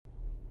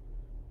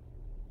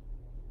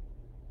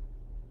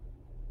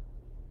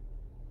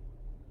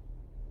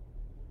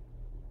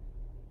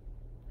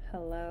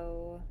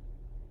Hello,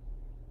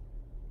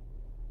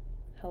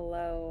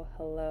 hello,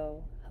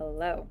 hello,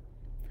 hello.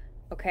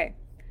 Okay,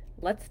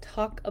 let's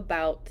talk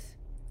about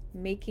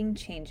making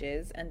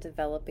changes and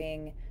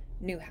developing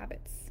new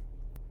habits.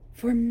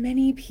 For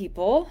many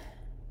people,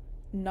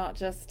 not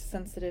just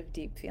sensitive,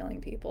 deep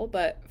feeling people,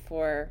 but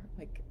for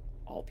like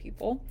all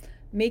people,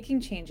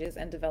 making changes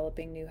and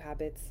developing new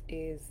habits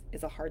is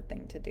a hard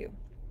thing to do.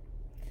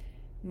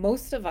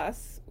 Most of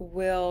us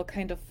will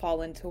kind of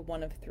fall into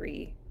one of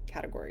three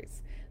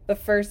categories. The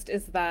first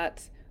is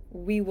that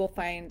we will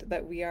find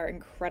that we are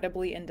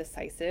incredibly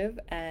indecisive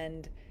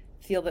and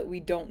feel that we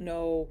don't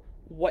know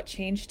what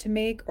change to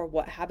make or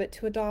what habit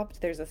to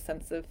adopt. There's a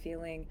sense of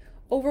feeling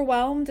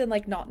overwhelmed and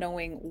like not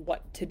knowing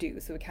what to do.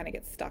 So we kind of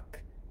get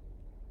stuck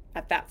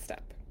at that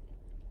step.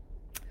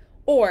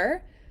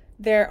 Or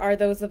there are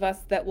those of us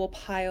that will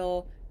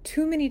pile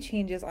too many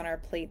changes on our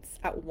plates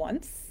at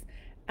once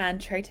and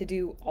try to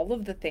do all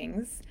of the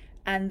things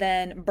and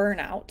then burn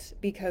out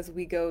because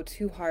we go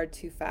too hard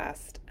too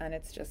fast and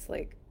it's just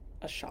like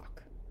a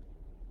shock.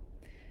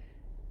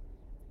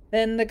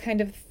 Then the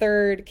kind of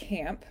third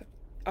camp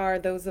are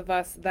those of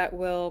us that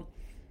will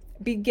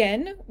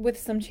begin with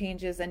some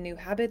changes and new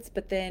habits,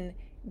 but then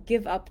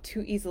give up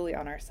too easily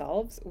on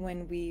ourselves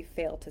when we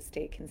fail to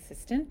stay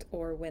consistent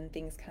or when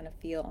things kind of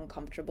feel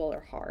uncomfortable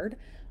or hard,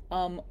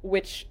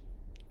 which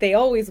they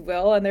always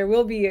will. And there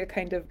will be a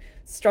kind of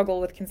struggle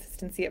with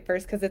consistency at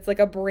first because it's like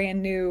a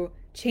brand new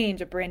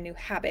change, a brand new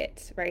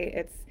habit,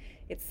 right?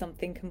 It's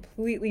something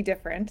completely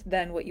different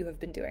than what you have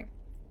been doing.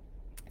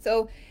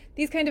 So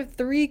these kind of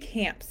three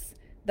camps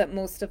that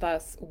most of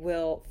us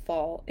will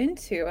fall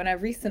into. And a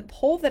recent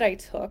poll that I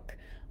took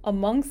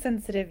among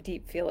sensitive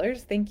deep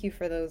feelers, thank you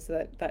for those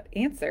that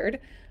answered,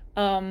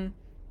 um,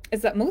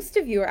 is that most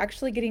of you are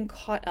actually getting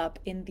caught up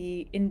in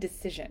the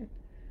indecision,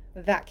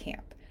 that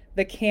camp.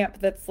 The camp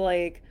that's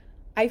like,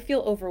 I feel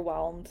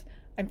overwhelmed.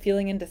 I'm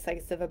feeling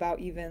indecisive about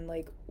even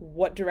like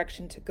what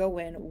direction to go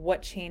in,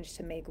 what change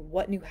to make,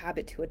 what new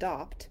habit to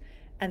adopt.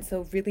 And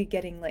so really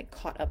getting like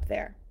caught up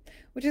there,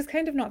 which is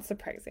kind of not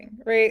surprising,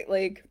 right?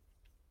 Like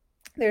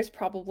there's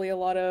probably a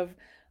lot of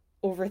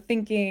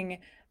overthinking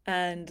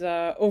and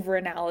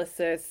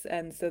overanalysis,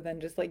 and so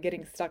then just like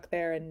getting stuck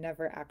there and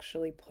never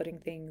actually putting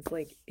things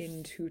like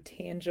into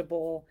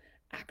tangible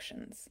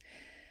actions.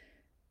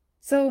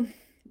 So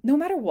no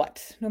matter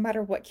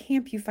what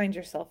camp you find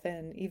yourself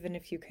in, even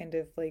if you kind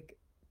of like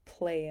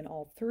play in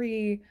all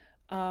three,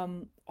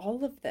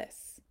 all of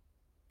this,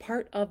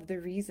 part of the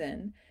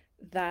reason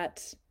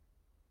that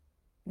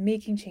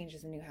making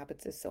changes in new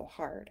habits is so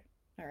hard.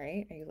 All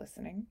right, are you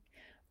listening?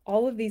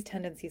 All of these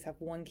tendencies have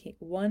one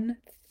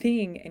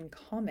thing in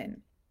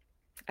common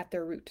at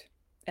their root,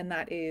 and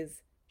that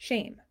is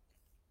shame.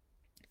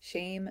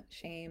 Shame,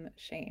 shame,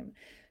 shame.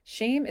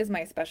 Shame is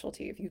my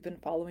specialty. If you've been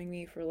following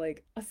me for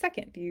like a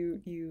second,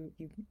 you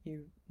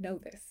know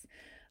this.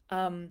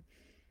 Um,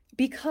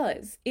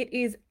 because it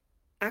is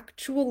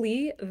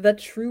actually the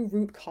true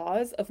root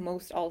cause of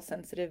most all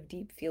sensitive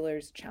deep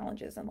feelers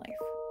challenges in life.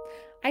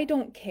 I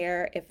don't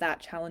care if that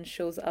challenge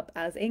shows up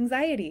as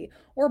anxiety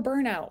or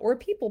burnout or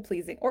people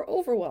pleasing or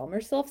overwhelm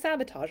or self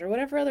sabotage or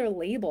whatever other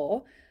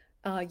label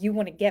you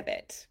want to give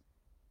it.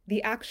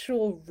 The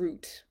actual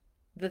root,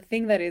 the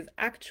thing that is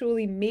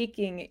actually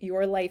making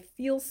your life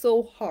feel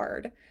so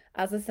hard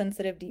as a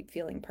sensitive, deep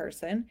feeling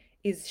person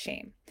is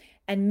shame.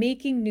 And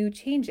making new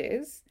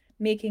changes,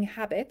 making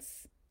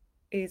habits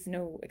is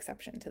no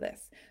exception to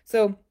this.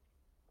 So,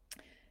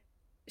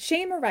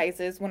 shame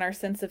arises when our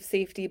sense of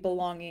safety,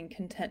 belonging,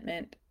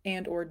 contentment,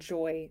 and or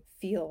joy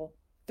feel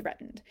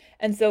threatened.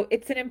 And so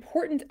it's an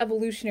important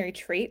evolutionary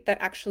trait that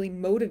actually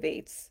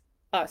motivates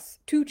us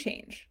to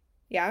change.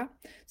 Yeah.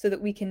 So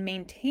that we can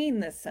maintain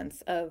this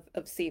sense of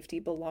safety,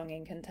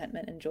 belonging,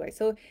 contentment, and joy.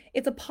 So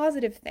it's a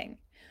positive thing.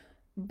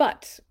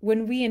 But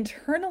when we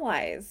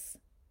internalize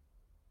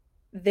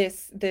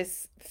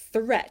this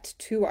threat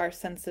to our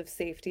sense of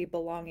safety,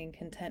 belonging,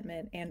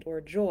 contentment, and or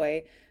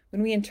joy,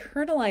 when we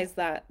internalize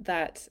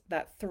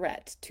that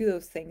threat to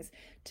those things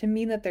to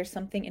mean that there's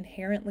something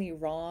inherently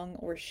wrong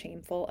or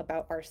shameful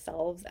about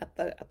ourselves at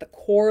the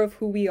core of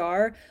who we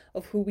are,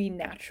 of who we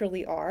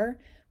naturally are,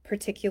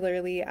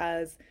 particularly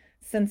as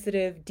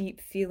sensitive, deep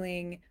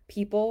feeling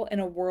people in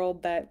a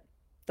world that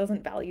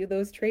doesn't value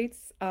those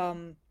traits,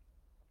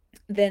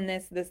 then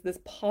this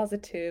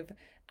positive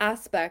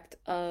aspect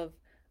of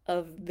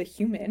the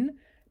human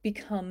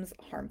becomes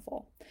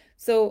harmful.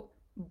 So,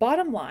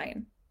 bottom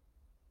line,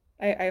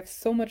 I have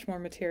so much more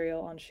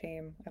material on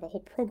shame. I have a whole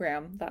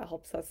program that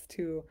helps us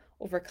to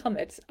overcome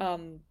it.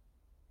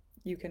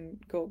 You can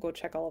go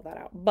check all of that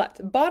out.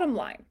 But bottom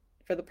line,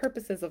 for the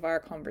purposes of our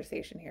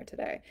conversation here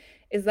today,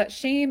 is that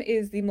shame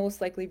is the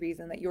most likely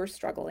reason that you're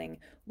struggling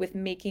with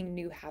making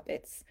new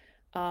habits.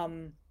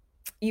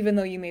 Even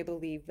though you may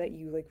believe that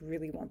you like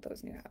really want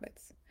those new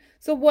habits.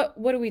 So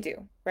what do we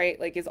do, right?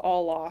 Like is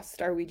all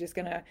lost? Are we just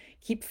gonna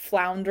keep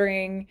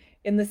floundering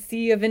in the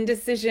sea of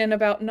indecision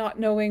about not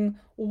knowing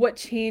what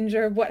change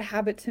or what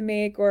habit to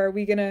make, or are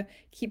we gonna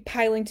keep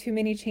piling too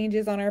many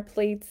changes on our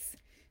plates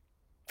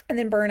and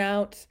then burn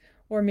out?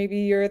 Or maybe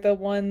you're the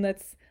one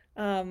that's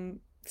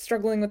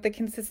struggling with the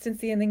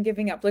consistency and then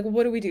giving up. Like,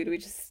 what do we do? Do we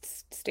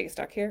just stay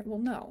stuck here? Well,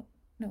 no,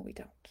 no, we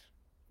don't.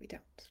 We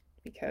don't,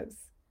 because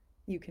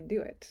you can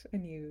do it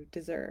and you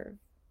deserve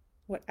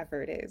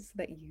whatever it is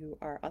that you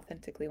are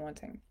authentically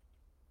wanting.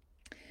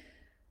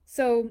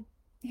 So,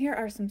 here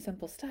are some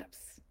simple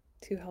steps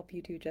to help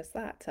you do just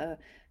that,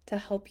 to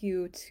help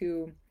you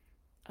to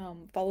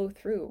follow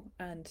through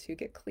and to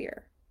get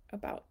clear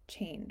about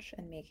change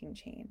and making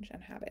change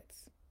and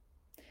habits.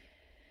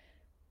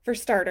 For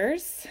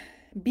starters,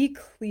 be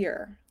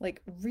clear,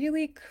 like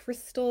really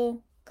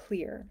crystal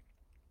clear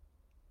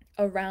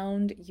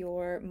around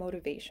your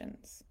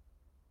motivations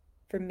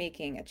for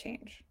making a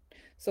change.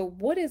 So,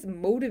 what is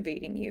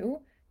motivating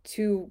you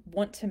to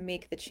want to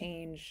make the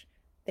change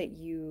that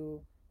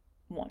you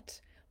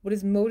want? What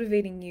is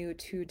motivating you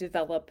to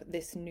develop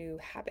this new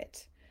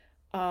habit?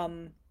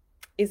 Um,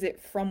 is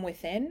it from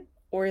within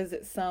or is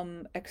it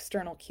some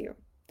external cue?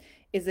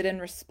 Is it in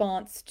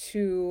response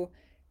to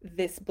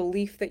this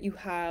belief that you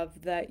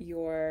have that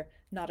you're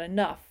not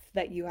enough,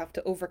 that you have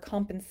to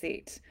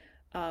overcompensate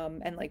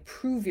and like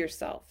prove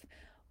yourself?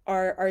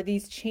 Are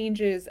these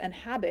changes and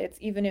habits,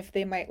 even if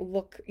they might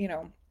look,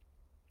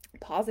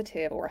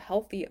 positive or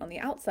healthy on the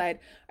outside,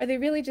 are they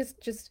really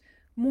just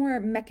more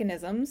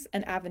mechanisms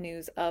and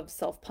avenues of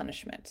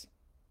self-punishment?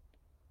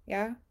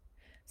 Yeah?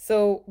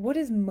 So, what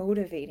is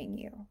motivating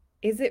you?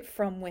 Is it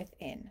from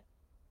within?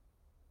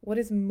 What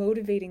is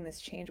motivating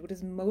this change? What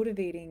is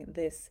motivating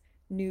this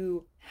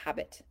new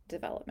habit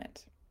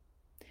development?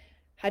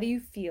 How do you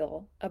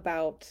feel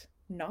about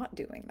not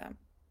doing them?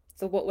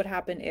 So what would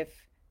happen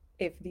if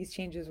these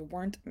changes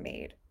weren't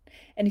made?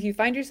 And if you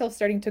find yourself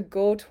starting to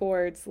go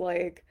towards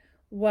like,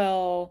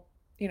 well,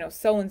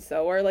 so and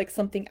so, or like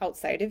something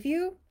outside of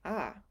you,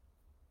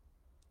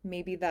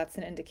 maybe that's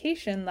an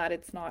indication that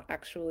it's not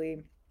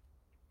actually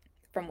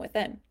from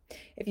within.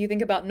 If you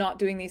think about not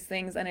doing these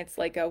things and it's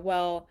like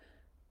well,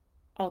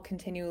 I'll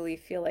continually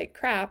feel like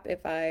crap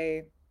if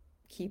I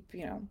keep,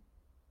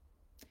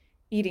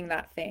 eating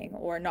that thing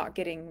or not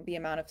getting the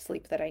amount of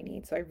sleep that I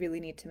need. So I really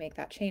need to make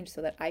that change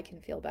so that I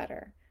can feel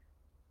better.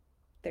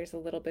 There's a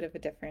little bit of a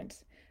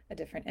different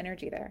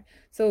energy there.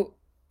 So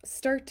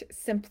start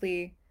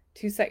simply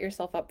to set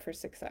yourself up for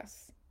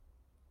success.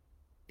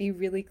 Be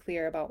really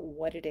clear about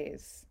what it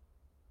is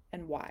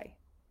and why.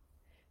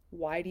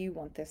 Why do you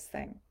want this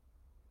thing?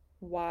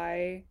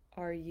 Why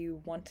are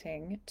you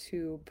wanting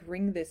to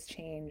bring this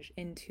change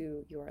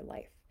into your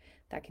life?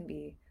 That can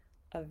be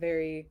a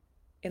very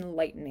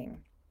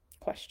enlightening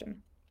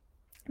question.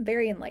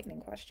 Very enlightening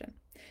question.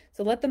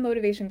 So let the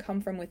motivation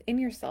come from within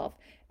yourself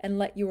and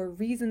let your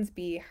reasons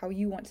be how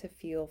you want to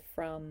feel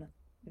from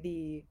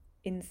the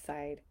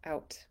inside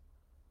out.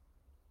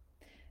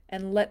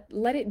 And let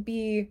it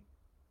be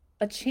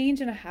a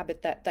change in a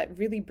habit that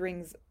really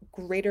brings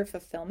greater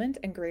fulfillment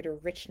and greater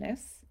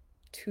richness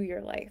to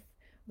your life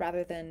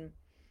rather than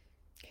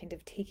kind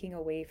of taking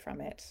away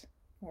from it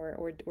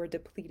or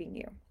depleting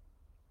you.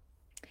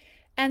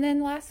 And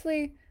then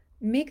lastly,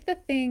 make the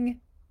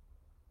thing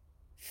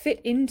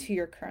fit into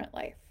your current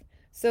life.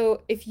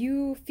 So if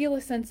you feel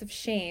a sense of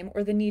shame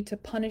or the need to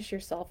punish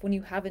yourself when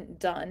you haven't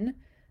done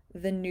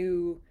the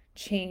new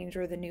change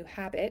or the new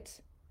habit,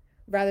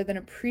 rather than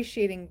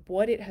appreciating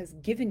what it has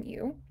given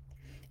you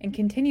and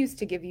continues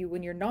to give you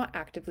when you're not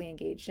actively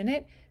engaged in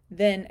it,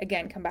 then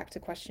again, come back to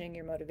questioning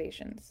your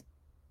motivations.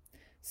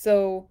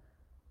 So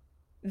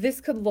this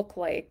could look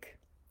like,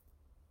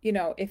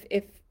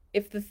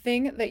 if the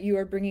thing that you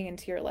are bringing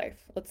into your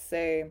life, let's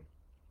say,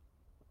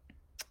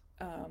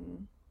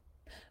 um,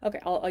 okay,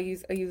 I'll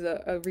use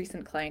a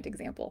recent client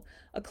example.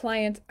 A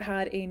client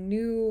had a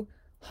new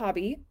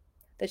hobby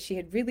that she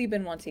had really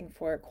been wanting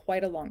for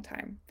quite a long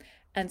time.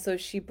 And so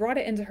she brought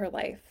it into her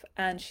life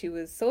and she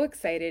was so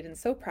excited and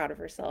so proud of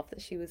herself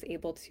that she was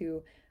able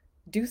to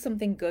do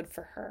something good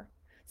for her.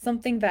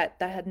 Something that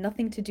had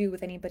nothing to do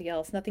with anybody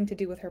else, nothing to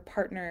do with her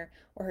partner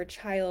or her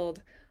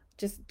child,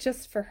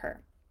 just for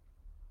her.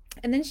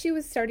 And then she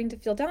was starting to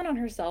feel down on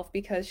herself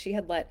because she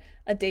had let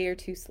a day or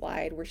two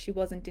slide where she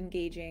wasn't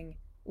engaging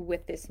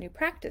with this new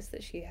practice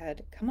that she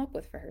had come up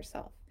with for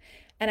herself.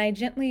 And I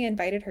gently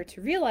invited her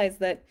to realize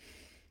that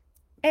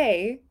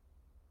A,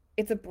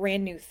 it's a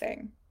brand new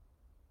thing.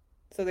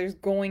 So there's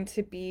going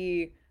to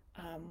be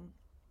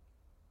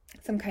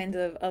some kind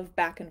of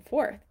back and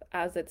forth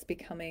as it's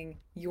becoming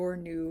your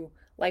new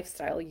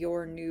lifestyle,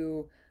 your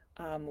new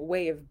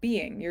way of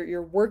being.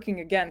 You're working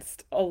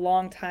against a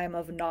long time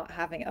of not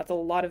having it. That's a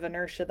lot of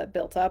inertia that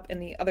built up in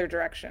the other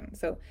direction.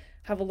 So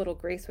have a little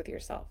grace with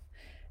yourself.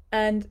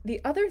 And the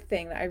other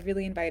thing that I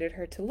really invited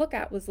her to look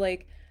at was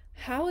like,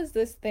 how is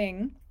this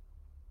thing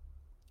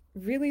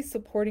really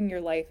supporting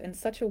your life in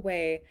such a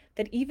way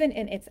that even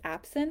in its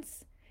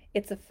absence,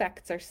 its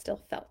effects are still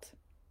felt?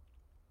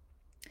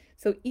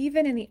 So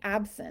even in the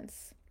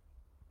absence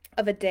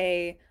of a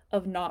day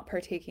of not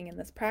partaking in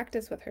this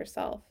practice with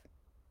herself,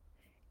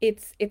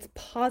 its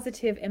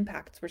positive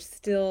impacts were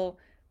still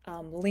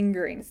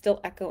lingering, still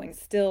echoing,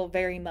 still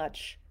very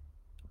much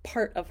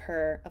part of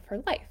her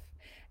life.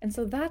 And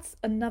so that's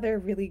another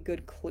really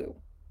good clue.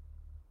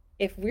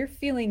 If we're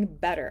feeling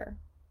better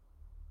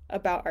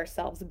about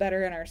ourselves,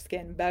 better in our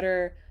skin,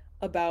 better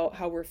about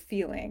how we're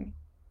feeling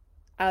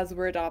as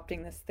we're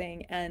adopting this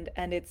thing, and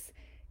it's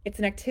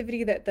an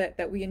activity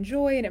that we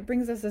enjoy and it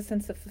brings us a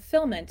sense of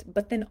fulfillment,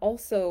 but then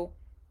also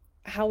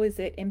how is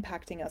it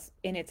impacting us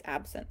in its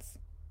absence?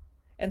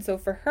 And so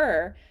for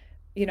her,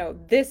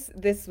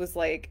 this was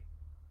like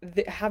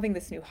having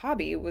this new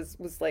hobby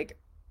was like,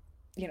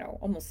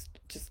 almost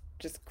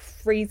just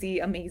crazy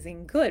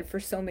amazing good for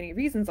so many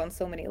reasons on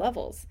so many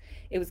levels.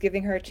 It was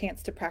giving her a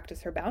chance to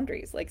practice her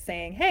boundaries, like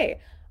saying, "Hey,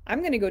 I'm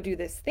going to go do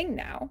this thing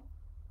now."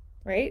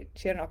 Right?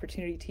 She had an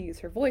opportunity to use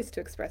her voice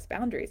to express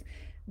boundaries.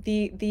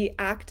 The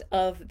act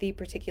of the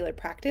particular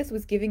practice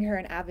was giving her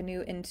an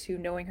avenue into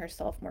knowing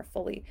herself more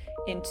fully,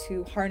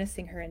 into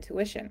harnessing her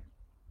intuition.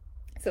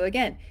 So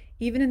again,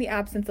 even in the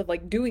absence of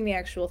like doing the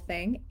actual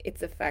thing,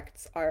 its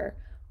effects are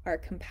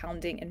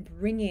compounding and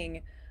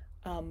bringing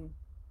um,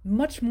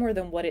 much more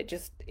than what it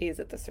just is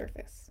at the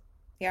surface.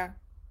 Yeah.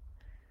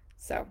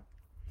 So,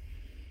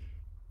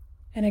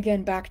 and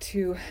again, back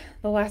to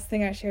the last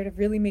thing I shared of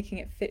really making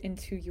it fit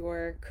into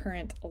your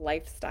current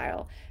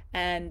lifestyle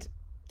and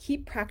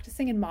keep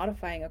practicing and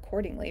modifying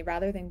accordingly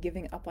rather than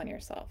giving up on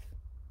yourself.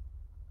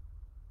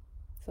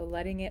 So,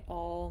 letting it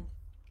all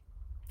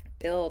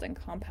build and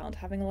compound,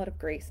 having a lot of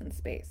grace and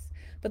space.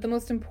 But the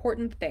most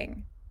important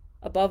thing,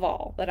 above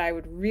all, that I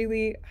would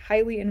really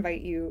highly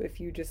invite you, if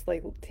you just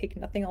like take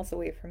nothing else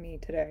away from me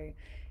today,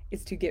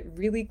 is to get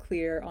really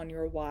clear on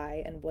your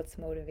why and what's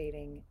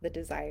motivating the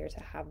desire to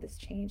have this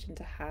change and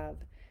to have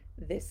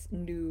this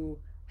new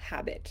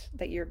habit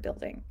that you're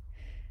building.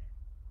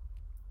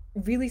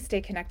 Really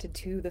stay connected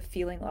to the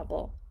feeling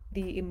level,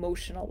 the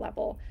emotional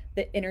level,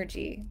 the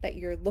energy that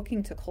you're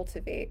looking to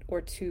cultivate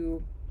or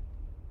to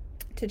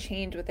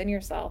change within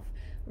yourself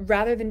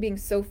rather than being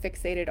so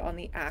fixated on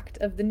the act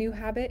of the new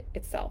habit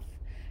itself.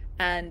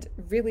 And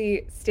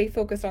really stay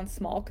focused on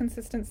small,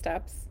 consistent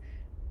steps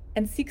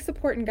and seek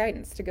support and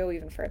guidance to go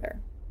even further.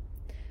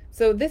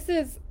 So, this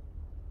is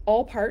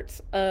all part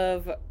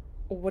of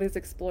what is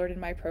explored in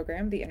my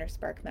program, the Inner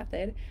Spark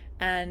Method.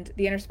 And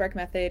the Inner Spark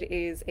Method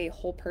is a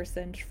whole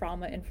person,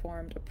 trauma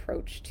informed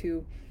approach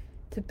to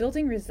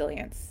building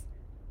resilience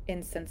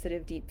in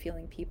sensitive, deep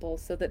feeling people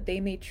so that they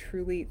may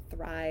truly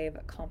thrive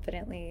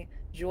confidently,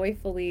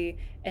 joyfully,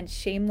 and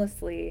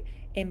shamelessly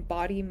in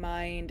body,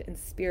 mind, and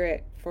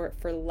spirit for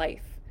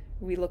life.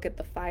 We look at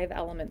the 5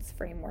 elements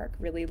framework,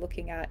 really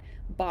looking at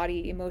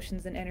body,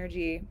 emotions, and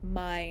energy,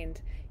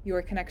 mind,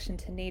 your connection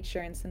to nature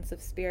and sense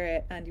of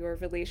spirit, and your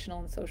relational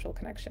and social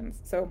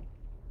connections. So,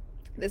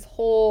 this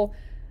whole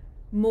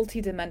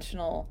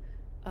multidimensional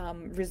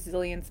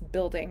resilience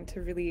building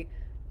to really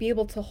be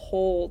able to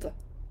hold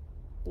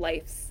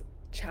life's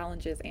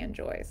challenges and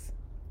joys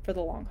for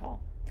the long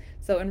haul.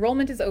 So,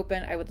 enrollment is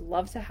open. I would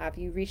love to have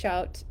you reach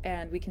out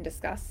and we can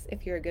discuss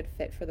if you're a good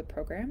fit for the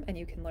program. And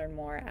you can learn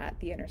more at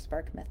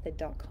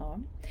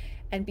theinnersparkmethod.com.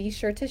 And be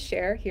sure to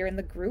share here in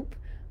the group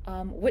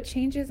what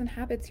changes and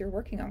habits you're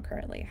working on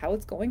currently, how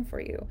it's going for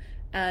you,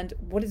 and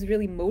what is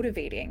really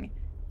motivating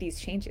these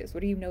changes.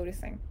 What are you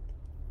noticing?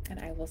 And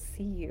I will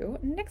see you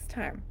next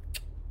time.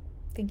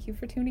 Thank you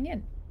for tuning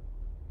in.